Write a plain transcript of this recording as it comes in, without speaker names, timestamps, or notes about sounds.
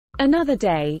Another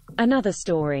day, another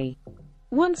story.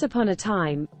 Once upon a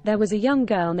time, there was a young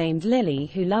girl named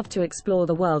Lily who loved to explore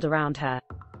the world around her.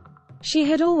 She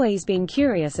had always been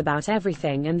curious about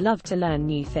everything and loved to learn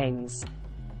new things.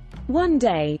 One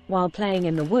day, while playing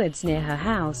in the woods near her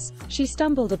house, she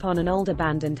stumbled upon an old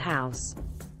abandoned house.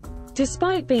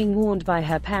 Despite being warned by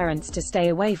her parents to stay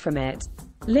away from it,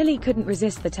 Lily couldn't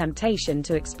resist the temptation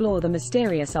to explore the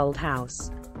mysterious old house.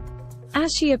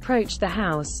 As she approached the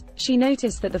house, she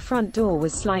noticed that the front door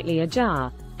was slightly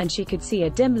ajar, and she could see a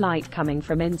dim light coming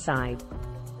from inside.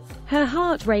 Her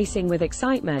heart racing with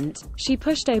excitement, she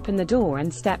pushed open the door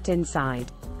and stepped inside.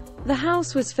 The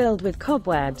house was filled with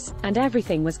cobwebs, and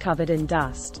everything was covered in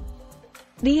dust.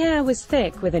 The air was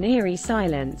thick with an eerie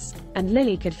silence, and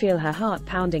Lily could feel her heart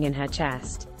pounding in her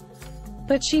chest.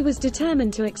 But she was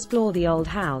determined to explore the old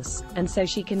house, and so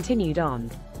she continued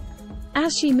on.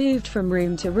 As she moved from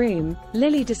room to room,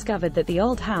 Lily discovered that the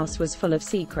old house was full of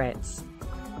secrets.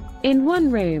 In one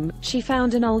room, she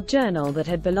found an old journal that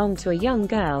had belonged to a young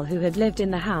girl who had lived in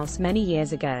the house many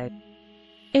years ago.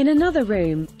 In another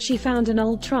room, she found an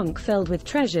old trunk filled with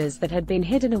treasures that had been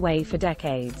hidden away for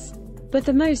decades. But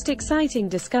the most exciting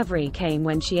discovery came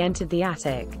when she entered the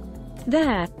attic.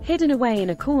 There, hidden away in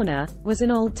a corner, was an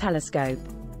old telescope.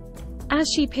 As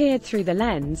she peered through the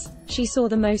lens, she saw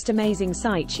the most amazing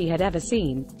sight she had ever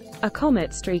seen: a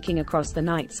comet streaking across the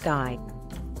night sky.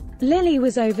 Lily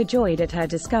was overjoyed at her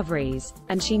discoveries,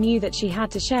 and she knew that she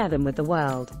had to share them with the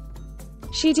world.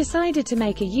 She decided to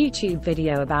make a YouTube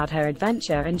video about her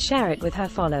adventure and share it with her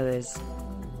followers.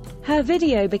 Her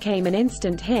video became an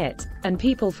instant hit, and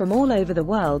people from all over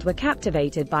the world were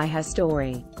captivated by her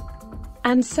story.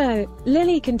 And so,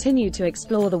 Lily continued to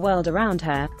explore the world around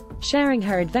her, sharing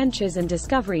her adventures and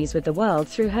discoveries with the world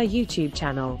through her YouTube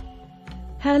channel.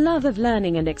 Her love of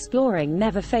learning and exploring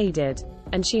never faded,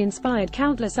 and she inspired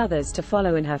countless others to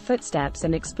follow in her footsteps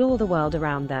and explore the world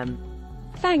around them.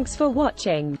 Thanks for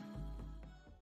watching.